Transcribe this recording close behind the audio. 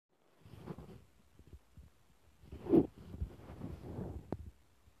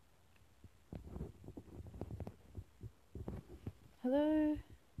Hello,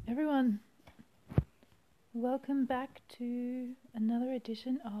 everyone. Welcome back to another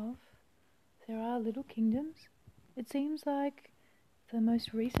edition of There Are Little Kingdoms. It seems like the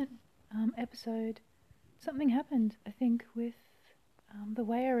most recent episode, something happened, I think, with the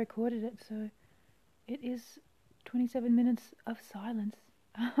way I recorded it. So it is 27 minutes of silence.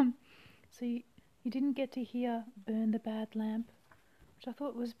 So you didn't get to hear Burn the Bad Lamp, which I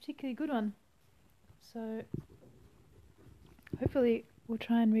thought was a particularly good one. So hopefully we'll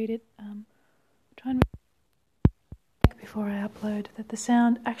try and read it. Before I upload that the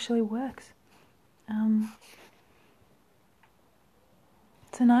sound actually works.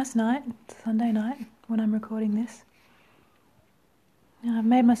 It's a nice night, it's Sunday night when I'm recording this. Now, I've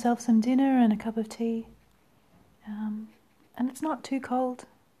made myself some dinner and a cup of tea, and it's not too cold.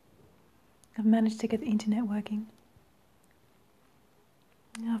 I've managed to get the internet working.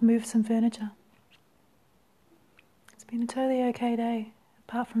 I've moved some furniture. It's been a totally okay day,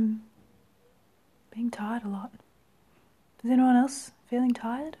 apart from being tired a lot. Is anyone else feeling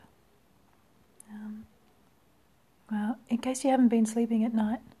tired? Well, in case you haven't been sleeping at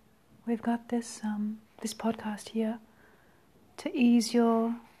night, we've got this podcast here to ease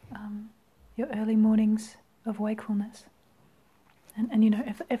your early mornings of wakefulness. And you know,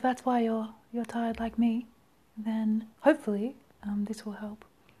 if that's why you're tired like me, then hopefully this will help.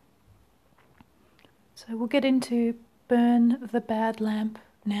 So we'll get into Burn the Bad Lamp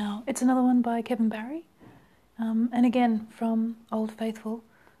now. It's another one by Kevin Barry. And again, from Old Faithful,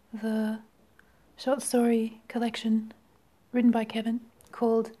 the short story collection written by Kevin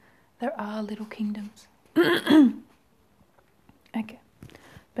called There Are Little Kingdoms. Okay.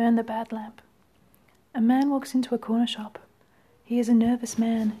 Burn the Bad Lamp. A man walks into a corner shop. He is a nervous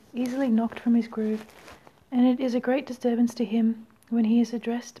man, easily knocked from his groove, and it is a great disturbance to him when he is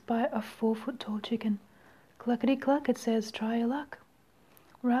addressed by a 4-foot-tall chicken. Cluckety-cluck, it says, try your luck.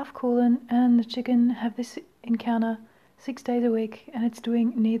 Ralph Coolin and the chicken have this encounter 6 days a week, and it's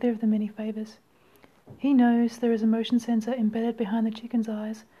doing neither of them any favours. He knows there is a motion sensor embedded behind the chicken's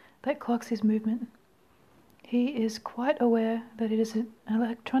eyes that clocks his movement. He is quite aware that it is an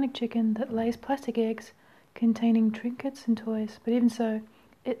electronic chicken that lays plastic eggs containing trinkets and toys, but even so,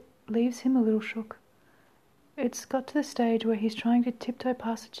 it leaves him a little shook. It's got to the stage where he's trying to tiptoe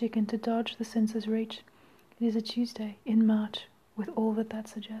past the chicken to dodge the sensor's reach. It is a Tuesday in March, with all that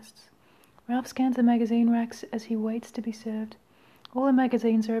suggests. Ralph scans the magazine racks as he waits to be served. All the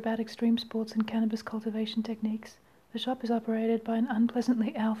magazines are about extreme sports and cannabis cultivation techniques. The shop is operated by an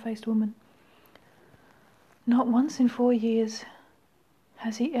unpleasantly owl-faced woman. Not once in 4 years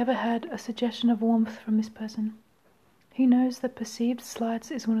has he ever had a suggestion of warmth from this person. He knows that perceived slights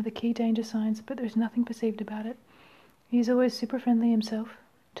is one of the key danger signs, but there is nothing perceived about it. He is always super friendly himself,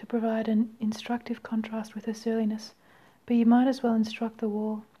 to provide an instructive contrast with her surliness. But you might as well instruct the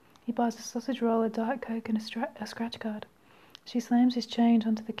wall. He buys a sausage roll, a Diet Coke, and a scratch card. She slams his change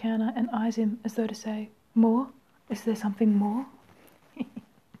onto the counter and eyes him as though to say, "More? Is there something more?"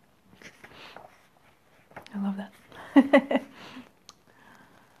 I love that.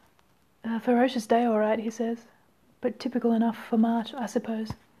 A ferocious day, all right, he says. But typical enough for March, I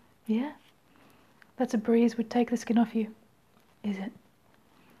suppose. Yeah? That's a breeze would take the skin off you. Is it?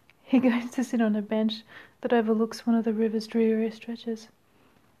 He goes to sit on a bench that overlooks one of the river's dreariest stretches.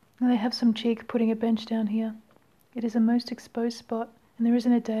 They have some cheek putting a bench down here. It is a most exposed spot, and there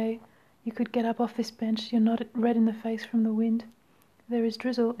isn't a day you could get up off this bench you're not red in the face from the wind. There is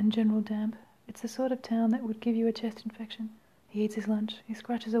drizzle and general damp. It's the sort of town that would give you a chest infection. He eats his lunch. He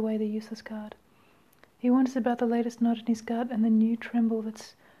scratches away the useless card. He wonders about the latest knot in his gut and the new tremble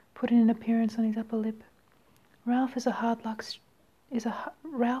that's put in an appearance on his upper lip. Ralph's is a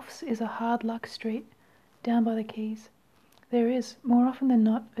hard luck street down by the quays. There is, more often than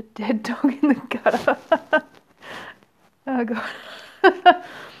not, a dead dog in the gutter. Oh, God.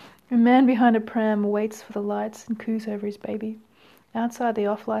 A man behind a pram waits for the lights and coos over his baby. Outside the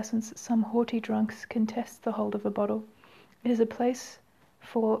off-license, some haughty drunks contest the hold of a bottle. It is a place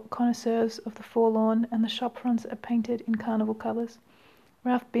for connoisseurs of the forlorn, and the shop fronts are painted in carnival colours.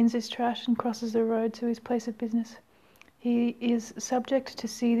 Ralph bins his trash and crosses the road to his place of business. He is subject to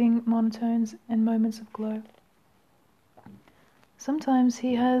seething monotones and moments of glow. Sometimes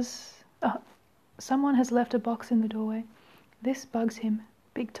someone has left a box in the doorway. This bugs him,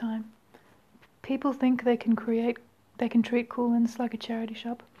 big time. People think they can treat Coolins like a charity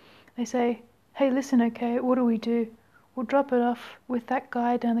shop. They say, "Hey, listen, okay, what do we do? We'll drop it off with that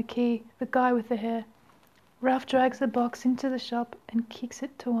guy down the quay, the guy with the hair." Ralph drags the box into the shop and kicks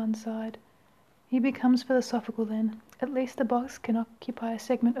it to one side. He becomes philosophical then. At least the box can occupy a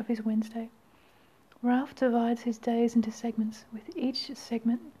segment of his Wednesday. Ralph divides his days into segments, with each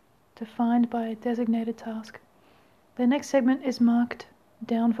segment defined by a designated task. The next segment is marked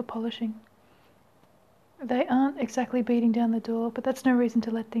down for polishing. They aren't exactly beating down the door, but that's no reason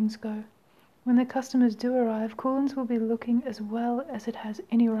to let things go. When the customers do arrive, Coolins will be looking as well as it has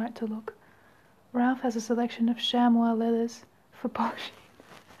any right to look. Ralph has a selection of chamois leathers for polishing.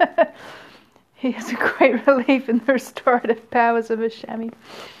 He has a great relief in the restorative powers of a chamois.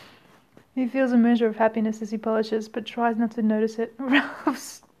 He feels a measure of happiness as he polishes, but tries not to notice it. Ralph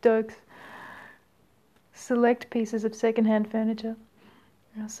stokes select pieces of second-hand furniture.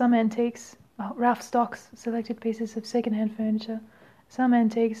 Ralph stocks selected pieces of second-hand furniture, some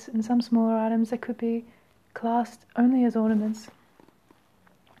antiques and some smaller items that could be classed only as ornaments.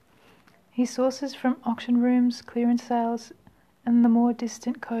 He sources from auction rooms, clearance sales, and the more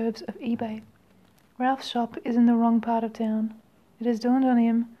distant coves of eBay. Ralph's shop is in the wrong part of town. It has dawned on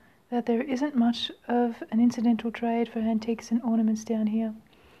him that there isn't much of an incidental trade for antiques and ornaments down here.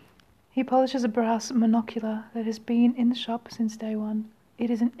 He polishes a brass monocular that has been in the shop since day one. It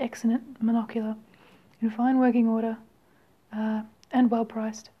is an excellent monocular, in fine working order, and well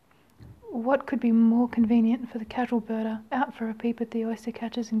priced. What could be more convenient for the casual birder out for a peep at the oyster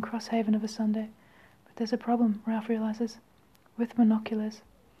catchers in Crosshaven of a Sunday? But there's a problem, Ralph realizes, with monoculars.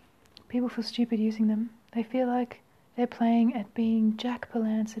 People feel stupid using them. They feel like they're playing at being Jack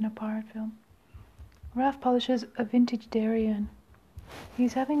Palance in a pirate film. Ralph polishes a vintage dairy urn.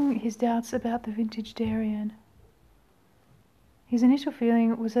 He's having his doubts about the vintage dairy urn. His initial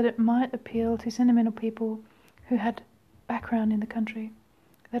feeling was that it might appeal to sentimental people who had background in the country,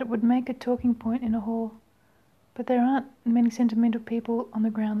 that it would make a talking point in a hall, but there aren't many sentimental people on the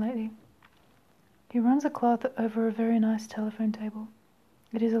ground lately. He runs a cloth over a very nice telephone table.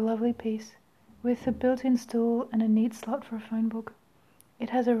 It is a lovely piece, with a built-in stool and a neat slot for a phone book. It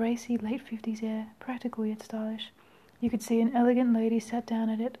has a racy late 50s air, practical yet stylish. You could see an elegant lady sat down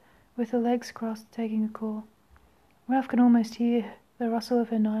at it, with her legs crossed, taking a call. Ralph can almost hear the rustle of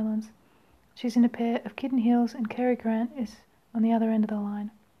her nylons. She's in a pair of kitten heels, and Cary Grant is on the other end of the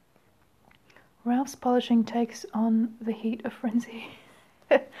line. Ralph's polishing takes on the heat of frenzy.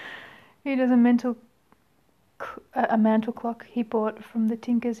 He does a mantle clock he bought from the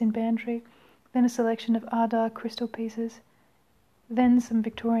tinkers in Bantry, then a selection of Ardagh crystal pieces, then some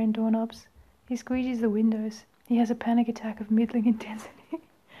Victorian doorknobs. He squeegees the windows. He has a panic attack of middling intensity.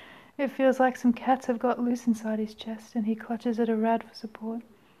 It feels like some cats have got loose inside his chest, and he clutches at a rad for support.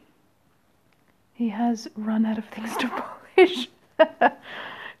 He has run out of things to polish.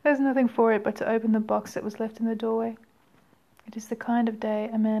 There's nothing for it but to open the box that was left in the doorway. It is the kind of day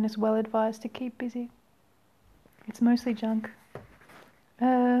a man is well advised to keep busy. It's mostly junk.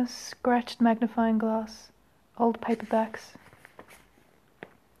 Scratched magnifying glass, old paperbacks,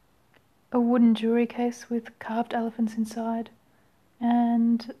 a wooden jewelry case with carved elephants inside,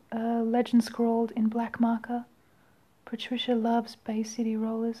 and a legend scrawled in black marker, Patricia loves Bay City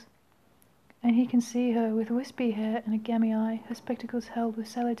rollers. And he can see her with wispy hair and a gammy eye, her spectacles held with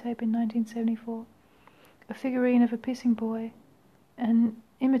sellotape in 1974, a figurine of a pissing boy, an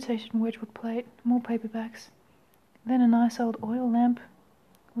imitation Wedgwood plate, more paperbacks, then a nice old oil lamp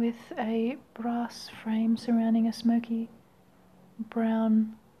with a brass frame surrounding a smoky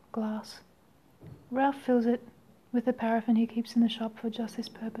brown glass. Ralph fills it with the paraffin he keeps in the shop for just this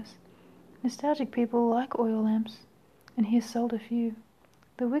purpose. Nostalgic people like oil lamps, and he has sold a few.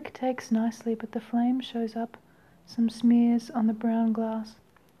 The wick takes nicely, but the flame shows up some smears on the brown glass.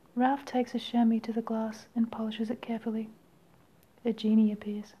 Ralph takes a chamois to the glass and polishes it carefully. A genie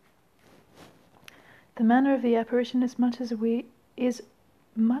appears. The manner of the apparition is much as we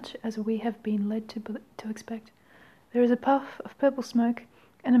have been led to expect. There is a puff of purple smoke,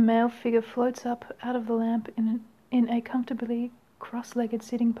 and a male figure floats up out of the lamp in a comfortably cross-legged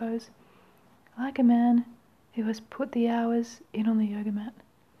sitting pose, like a man who has put the hours in on the yoga mat.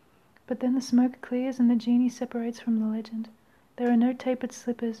 But then the smoke clears and the genie separates from the legend. There are no tapered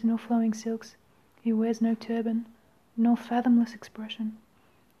slippers nor flowing silks. He wears no turban, nor fathomless expression.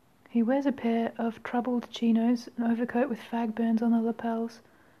 He wears a pair of troubled chinos, an overcoat with fag burns on the lapels,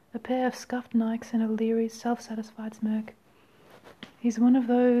 a pair of scuffed Nikes, and a leery, self-satisfied smirk. He's one of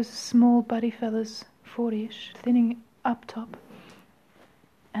those small buddy fellas, 40-ish, thinning up top,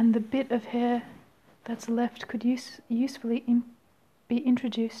 and the bit of hair that's left could usefully be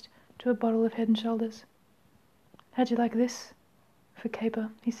introduced to a bottle of Head and Shoulders. "How'd you like this?" "For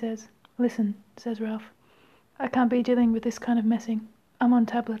caper," he says. "Listen," says Ralph. "I can't be dealing with this kind of messing. I'm on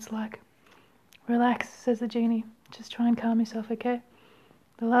tablets, like." "Relax," says the genie. "Just try and calm yourself, okay?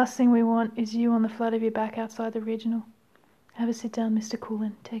 The last thing we want is you on the flat of your back outside the regional. Have a sit down, Mr.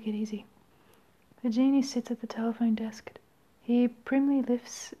 Coolin. Take it easy." The genie sits at the telephone desk. He primly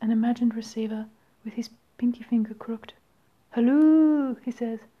lifts an imagined receiver with his pinky finger crooked. "Hello," he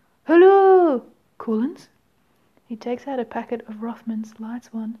says. "Hello! Coolins?" He takes out a packet of Rothmans,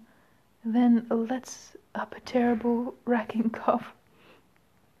 lights one, then lets up a terrible, racking cough.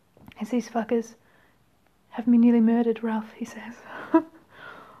 "It's these fuckers have me nearly murdered, Ralph," he says.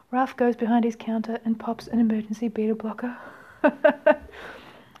 Ralph goes behind his counter and pops an emergency beta blocker.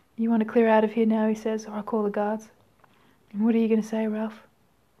 "You want to clear out of here now," he says, "or I'll call the guards." "And what are you going to say, Ralph?"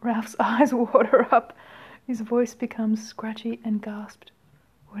 Ralph's eyes water up. His voice becomes scratchy and gasped.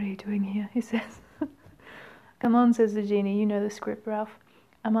 "What are you doing here?" he says. "Come on," says the genie. "You know the script, Ralph.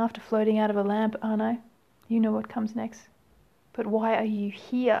 I'm after floating out of a lamp, aren't I? You know what comes next." "But why are you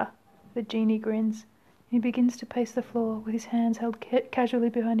here?" The genie grins. He begins to pace the floor with his hands held casually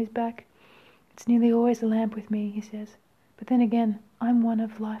behind his back. "It's nearly always a lamp with me," he says. "But then again, I'm one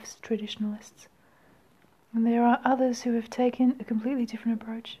of life's traditionalists. And there are others who have taken a completely different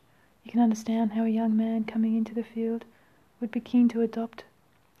approach. You can understand how a young man coming into the field would be keen to adopt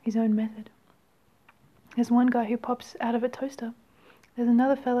his own method. There's one guy who pops out of a toaster. There's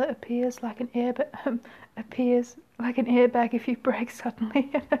another fella appears like an airbag if you brake suddenly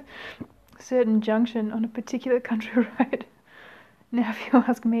at a certain junction on a particular country road. Now, if you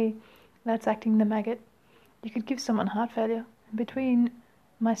ask me, that's acting the maggot. You could give someone heart failure. And between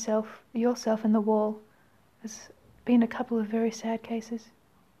myself, yourself, and the wall, there's been a couple of very sad cases."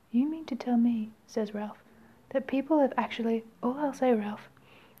 "You mean to tell me," says Ralph, "that people have actually—" "All I'll say, Ralph,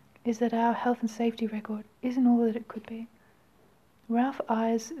 is that our health and safety record isn't all that it could be." Ralph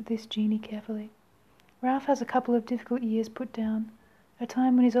eyes this genie carefully. Ralph has a couple of difficult years put down, a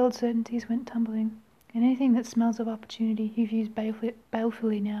time when his old certainties went tumbling, and anything that smells of opportunity he views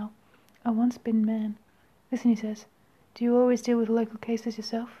balefully now. A once-bitten man. "Listen," he says, "do you always deal with local cases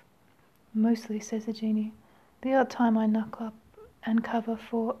yourself?" "Mostly," says the genie. "The odd time I knock up and cover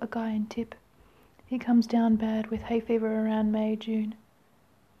for a guy in Tip. He comes down bad with hay fever around May, June,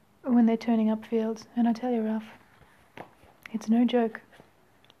 when they're turning up fields. And I tell you, Ralph, it's no joke."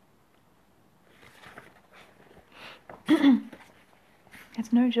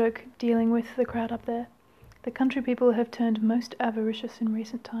 "It's no joke dealing with the crowd up there. The country people have turned most avaricious in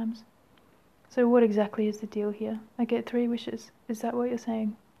recent times." "So what exactly is the deal here? I get 3 wishes. Is that what you're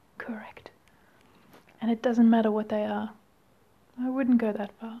saying?" "Correct. And it doesn't matter what they are." "I wouldn't go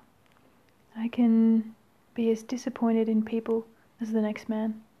that far. I can be as disappointed in people as the next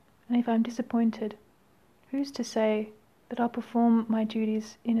man. And if I'm disappointed, who's to say that I'll perform my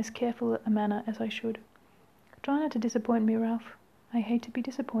duties in as careful a manner as I should? Try not to disappoint me, Ralph. I hate to be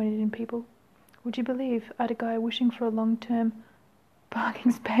disappointed in people. Would you believe I'd a guy wishing for a long-term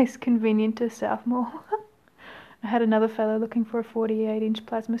parking space convenient to Southmore? I had another fellow looking for a 48-inch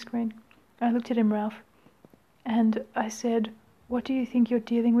plasma screen. I looked at him, Ralph, and I said, 'What do you think you're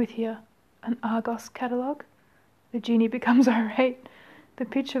dealing with here? An Argos catalogue?' The genie becomes irate. The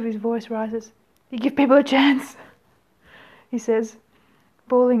pitch of his voice rises. 'You give people a chance,' he says,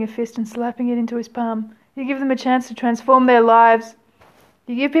 balling a fist and slapping it into his palm. 'You give them a chance to transform their lives.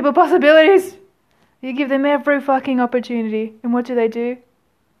 You give people possibilities. You give them every fucking opportunity. And what do?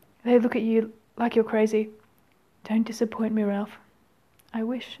 They look at you like you're crazy. Don't disappoint me, Ralph.' 'I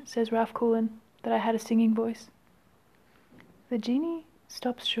wish,' says Ralph Coolin, 'that I had a singing voice.'" The genie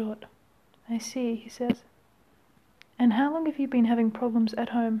stops short. "I see," he says. "And how long have you been having problems at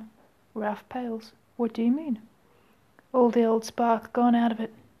home?" Ralph pales. "What do you mean?" "All the old spark gone out of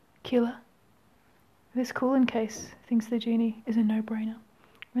it. Killer." "This Coolin case," thinks the genie, "is a no-brainer.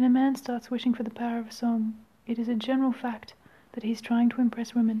 When a man starts wishing for the power of a song, it is a general fact that he's trying to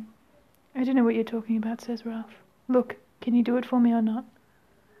impress women." "I don't know what you're talking about," says Ralph. "Look, can you do it for me or not?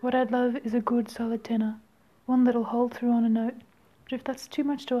 What I'd love is a good solid tenor, one that'll hold through on a note. But if that's too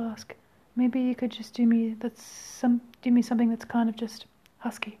much to ask, maybe you could just do me something that's kind of just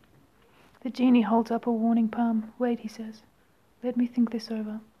husky." The genie holds up a warning palm. "Wait," he says. "Let me think this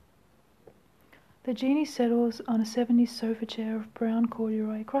over." The genie settles on a 70s sofa chair of brown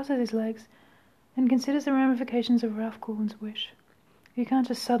corduroy, crosses his legs, and considers the ramifications of Ralph Coolin's wish. You can't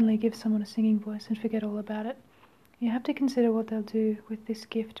just suddenly give someone a singing voice and forget all about it. You have to consider what they'll do with this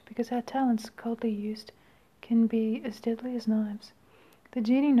gift, because our talents, coldly used, can be as deadly as knives. The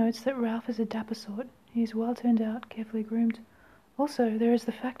genie notes that Ralph is a dapper sort. He is well turned out, carefully groomed. Also, there is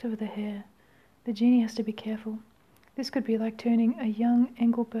the fact of the hair. The genie has to be careful. This could be like turning a young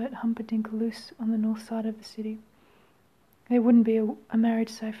Engelbert Humperdinck loose on the north side of the city. There wouldn't be a marriage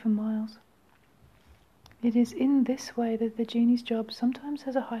safe for miles. It is in this way that the genie's job sometimes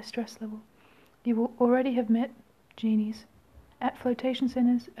has a high stress level. You will already have met genies. at flotation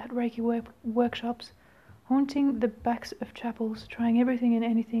centres, at Reiki workshops, haunting the backs of chapels, trying everything and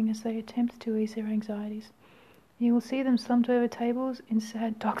anything as they attempt to ease their anxieties. You will see them slumped over tables in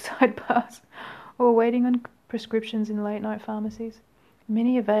sad dockside bars, or waiting on prescriptions in late-night pharmacies.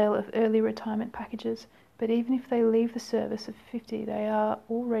 Many avail of early retirement packages, but even if they leave the service at 50, they are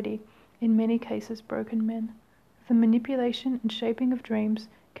already, in many cases, broken men. The manipulation and shaping of dreams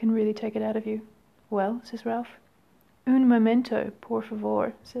can really take it out of you. Well, says Ralph. Un momento, por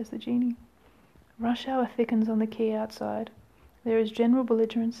favor, says the genie. Rush hour thickens on the quay outside. There is general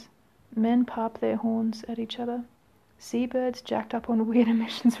belligerence. Men pipe their horns at each other. Seabirds, jacked up on weird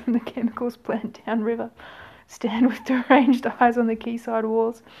emissions from the chemicals plant downriver, stand with deranged eyes on the quayside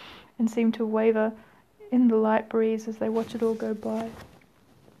walls and seem to waver in the light breeze as they watch it all go by.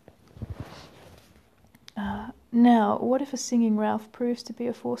 Now, what if a singing Ralph proves to be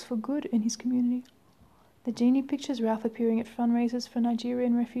a force for good in his community? The genie pictures Ralph appearing at fundraisers for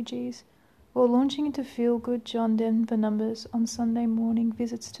Nigerian refugees, or launching into feel-good John Denver numbers on Sunday morning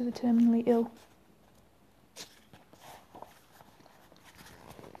visits to the terminally ill.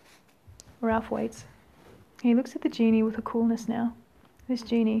 Ralph waits. He looks at the genie with a coolness now. This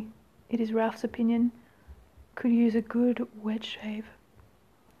genie, it is Ralph's opinion, could use a good wet shave.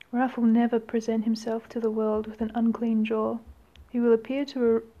 Ralph will never present himself to the world with an unclean jaw. He will appear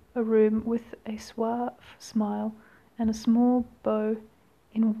to a room with a suave smile and a small bow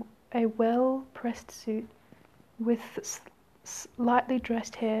in a well-pressed suit with lightly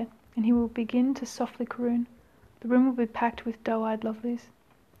dressed hair, and he will begin to softly croon. The room will be packed with doe-eyed lovelies.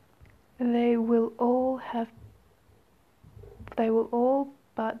 They will all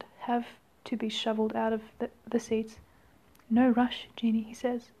but have to be shoveled out of the seats. No rush, genie, he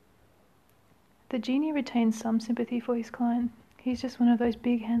says. The genie retains some sympathy for his client. He's just one of those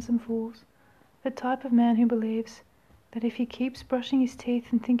big, handsome fools. The type of man who believes that if he keeps brushing his teeth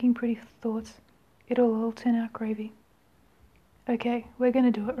and thinking pretty thoughts, it'll all turn out gravy. Okay, we're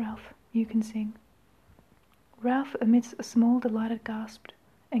going to do it, Ralph. You can sing. Ralph emits a small, delighted gasp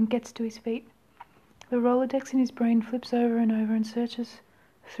and gets to his feet. The Rolodex in his brain flips over and over and searches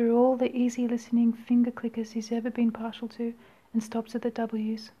through all the easy-listening finger clickers he's ever been partial to and stops at the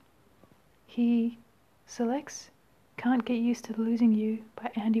W's. He selects Can't Get Used to Losing You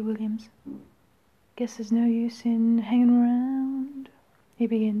by Andy Williams. Guess there's no use in hanging around. He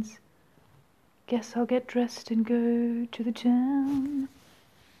begins. Guess I'll get dressed and go to the town.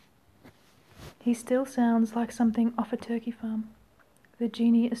 He still sounds like something off a turkey farm. The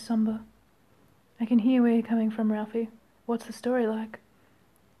genie is somber. I can hear where you're coming from, Ralphie. What's the story like?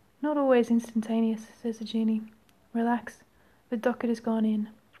 Not always instantaneous, says the genie. Relax. The docket has gone in.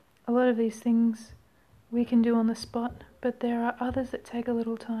 A lot of these things we can do on the spot, but there are others that take a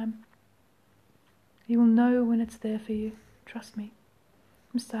little time. You will know when it's there for you. Trust me.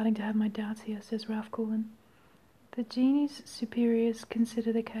 I'm starting to have my doubts here, says Ralph Coolin. The genie's superiors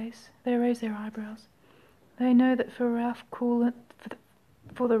consider the case. They raise their eyebrows. They know that for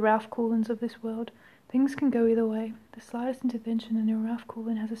the Ralph Coolins of this world, things can go either way. The slightest intervention and Ralph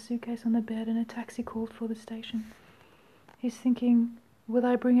Coolin has a suitcase on the bed and a taxi called for the station. He's thinking, will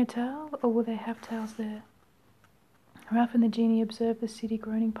I bring a towel, or will they have towels there? Ralph and the genie observe the city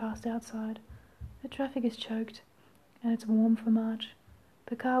groaning past outside. The traffic is choked, and it's warm for March.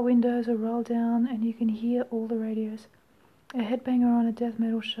 The car windows are rolled down, and you can hear all the radios. A headbanger on a death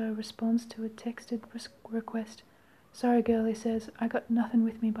metal show responds to a texted request. Sorry, girl, he says, I got nothing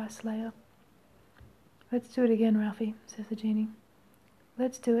with me by Slayer. Let's do it again, Ralphie, says the genie.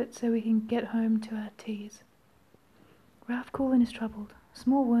 Let's do it so we can get home to our teas. Ralph Coolin is troubled.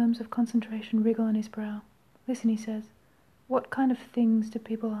 Small worms of concentration wriggle on his brow. Listen, he says. What kind of things do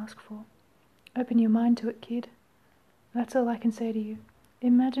people ask for? Open your mind to it, kid. That's all I can say to you.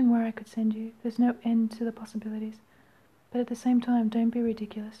 Imagine where I could send you. There's no end to the possibilities. But at the same time, don't be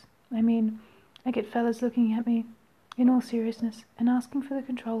ridiculous. I mean, I get fellas looking at me, in all seriousness, and asking for the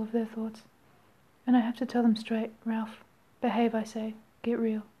control of their thoughts. And I have to tell them straight, Ralph, behave, I say, get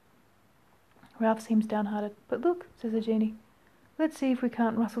real. Ralph seems downhearted. But look, says the genie, let's see if we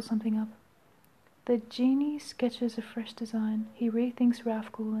can't rustle something up. The genie sketches a fresh design. He rethinks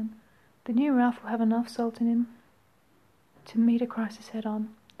Ralph Coolin. The new Ralph will have enough salt in him to meet a crisis head-on.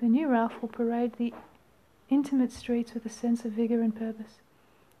 The new Ralph will parade the intimate streets with a sense of vigor and purpose.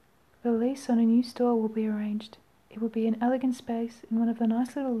 The lease on a new store will be arranged. It will be an elegant space in one of the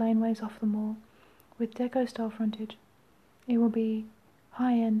nice little laneways off the mall, with deco-style frontage. It will be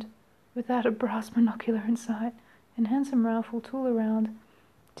high-end, without a brass monocular in sight, and handsome Ralph will tool around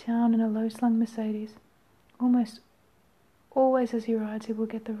town in a low-slung Mercedes. Almost always as he rides, he will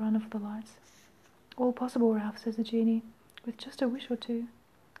get the run of the lights. All possible, Ralph, says the genie. with just a wish or two.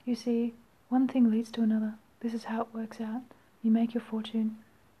 You see, one thing leads to another. This is how it works out. You make your fortune,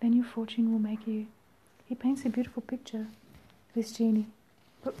 then your fortune will make you. He paints a beautiful picture, this genie,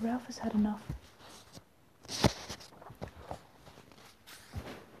 but Ralph has had enough.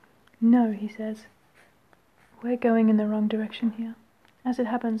 No, he says. We're going in the wrong direction here. As it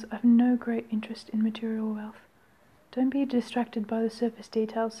happens, I've no great interest in material wealth. Don't be distracted by the surface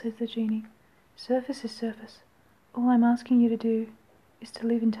details, says the genie. Surface is surface. All I'm asking you to do is to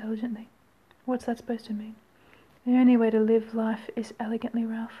live intelligently. What's that supposed to mean? The only way to live life is elegantly,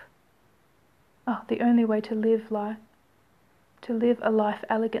 Ralph. The only way to live a life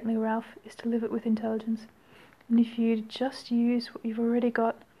elegantly, Ralph, is to live it with intelligence. And if you just use what you've already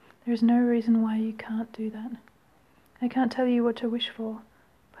got, there is no reason why you can't do that. I can't tell you what to wish for,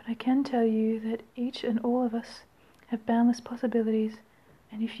 but I can tell you that each and all of us have boundless possibilities,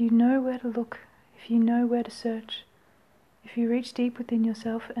 and if you know where to look, if you know where to search, if you reach deep within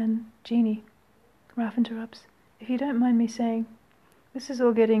yourself and... Genie, Ralph interrupts, if you don't mind me saying, this is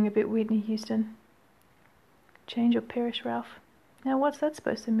all getting a bit Whitney Houston. Change or perish, Ralph. Now what's that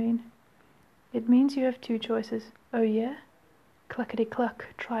supposed to mean? It means you have two choices. Oh yeah? Cluckety-cluck,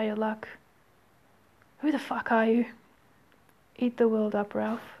 try your luck. Who the fuck are you? Eat the world up,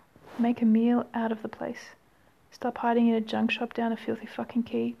 Ralph. Make a meal out of the place. Stop hiding in a junk shop down a filthy fucking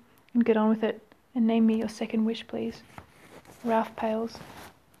key, and get on with it, and name me your second wish, please. Ralph pales.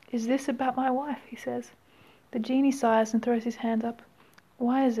 Is this about my wife? He says. The genie sighs and throws his hands up.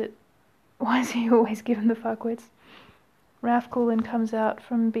 Why is he always given the fuckwits? Ralph Coolin comes out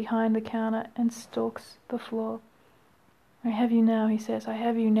from behind the counter and stalks the floor. I have you now, he says. I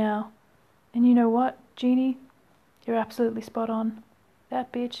have you now. And you know what, Genie? You're absolutely spot on.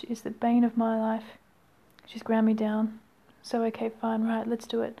 That bitch is the bane of my life. She's ground me down. So okay, fine, right, let's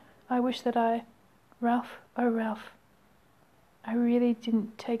do it. I wish that Ralph, oh Ralph, I really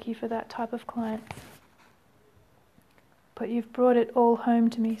didn't take you for that type of client. But you've brought it all home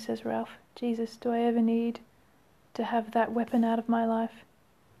to me, says Ralph. Jesus, do I ever need to have that weapon out of my life?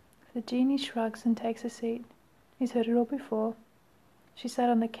 The genie shrugs and takes a seat. He's heard it all before. She sat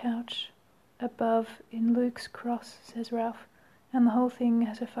on the couch above in Luke's cross, says Ralph, and the whole thing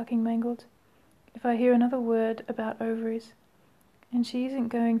has her fucking mangled. If I hear another word about ovaries, and she isn't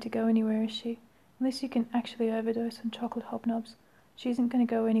going to go anywhere, is she? Unless you can actually overdose on chocolate hobnobs, she isn't going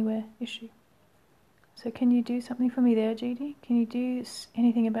to go anywhere, is she? So can you do something for me there, Genie? Can you do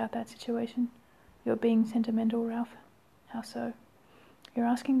anything about that situation? You're being sentimental, Ralph. How so? You're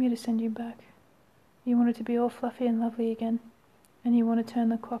asking me to send you back. You want it to be all fluffy and lovely again, and you want to turn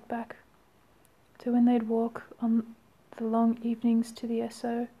the clock back to when they'd walk on the long evenings to the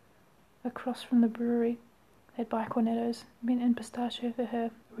Esso across from the brewery. They'd buy cornettos, mint and pistachio for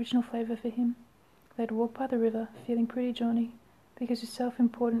her, original flavour for him. They'd walk by the river, feeling pretty jaunty, because you're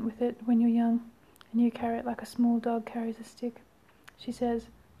self-important with it when you're young, and you carry it like a small dog carries a stick. She says,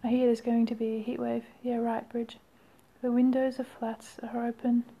 I hear there's going to be a heatwave. Yeah, right, Bridge. The windows of flats are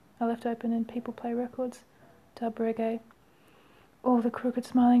left open, and people play records, dub reggae. All the crooked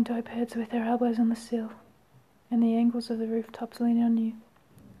smiling dope heads with their elbows on the sill, and the angles of the rooftops lean on you.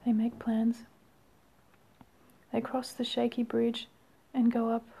 They make plans. They cross the shaky bridge and go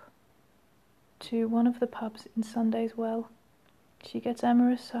up to one of the pubs in Sunday's Well. She gets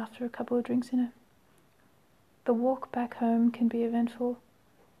amorous after a couple of drinks in her. The walk back home can be eventful,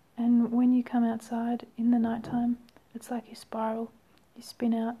 and when you come outside in the nighttime, it's like you spiral, you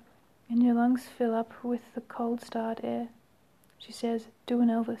spin out, and your lungs fill up with the cold-starred air. She says, do an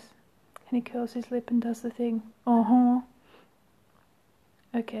Elvis, and he curls his lip and does the thing. Uh-huh.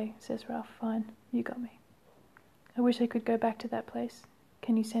 Okay, says Ralph, fine, you got me. I wish I could go back to that place.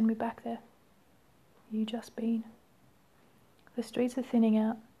 Can you send me back there? You just been. The streets are thinning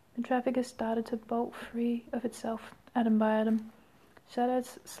out. The traffic has started to bolt free of itself, atom by atom.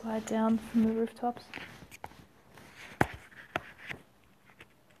 Shadows slide down from the rooftops.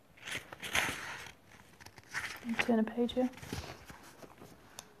 Turn a page here.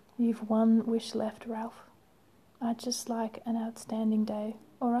 You've one wish left, Ralph. I'd just like an outstanding day,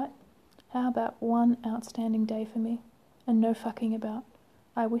 alright? How about one outstanding day for me? And no fucking about.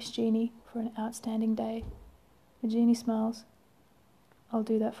 I wish Genie for an outstanding day. The genie smiles. I'll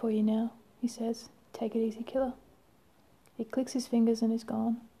do that for you now, he says. Take it easy, killer. He clicks his fingers and is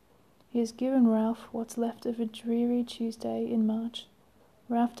gone. He has given Ralph what's left of a dreary Tuesday in March.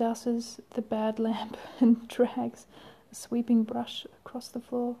 Ralph douses the bad lamp and drags a sweeping brush across the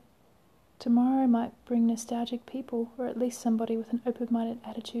floor. Tomorrow might bring nostalgic people, or at least somebody with an open-minded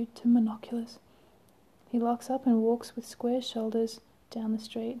attitude to monoculars. He locks up and walks with square shoulders down the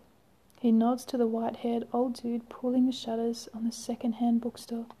street. He nods to the white-haired old dude pulling the shutters on the second-hand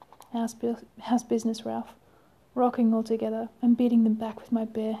bookstore. How's business, Ralph? Rocking altogether. I'm beating them back with my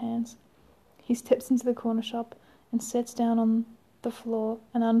bare hands. He steps into the corner shop and sits down on the floor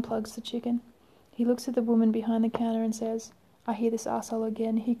and unplugs the chicken. He looks at the woman behind the counter and says, I hear this arsehole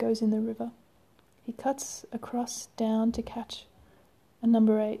again. He goes in the river. He cuts across down to catch a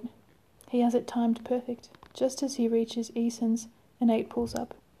number 8. He has it timed perfect. Just as he reaches Eason's, an 8 pulls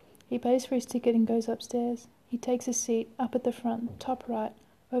up. He pays for his ticket and goes upstairs. He takes a seat up at the front, top right,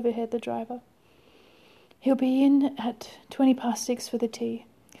 overhead the driver. He'll be in at 6:20 for the tea.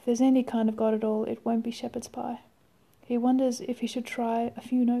 If there's any kind of God at all, it won't be shepherd's pie. He wonders if he should try a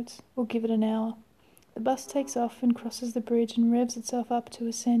few notes or give it an hour. The bus takes off and crosses the bridge and revs itself up to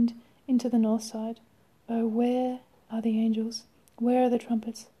ascend into the north side. Oh, where are the angels? Where are the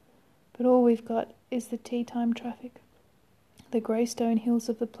trumpets? But all we've got is the tea-time traffic. The grey stone hills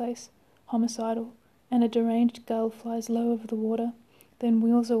of the place, homicidal, and a deranged gull flies low over the water, then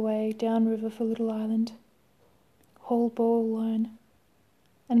wheels away downriver for Little Island, Hall Ball line,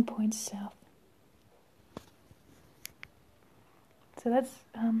 and points south. So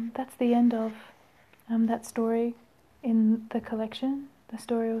that's the end of that story in the collection. The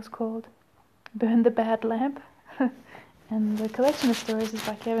story was called Burn the Bad Lamp, and the collection of stories is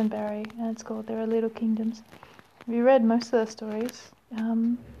by Kevin Barry, and it's called There Are Little Kingdoms. We read most of the stories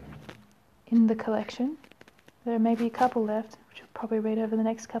in the collection. There may be a couple left, which we'll probably read over the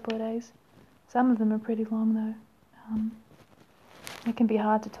next couple of days. Some of them are pretty long, though. It can be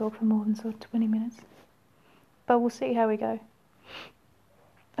hard to talk for more than sort of 20 minutes. But we'll see how we go.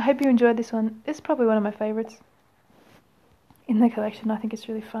 I hope you enjoyed this one. It's probably one of my favourites in the collection. I think it's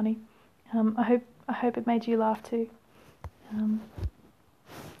really funny. I hope it made you laugh too.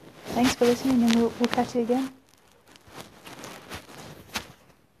 Thanks for listening, and we'll catch you again.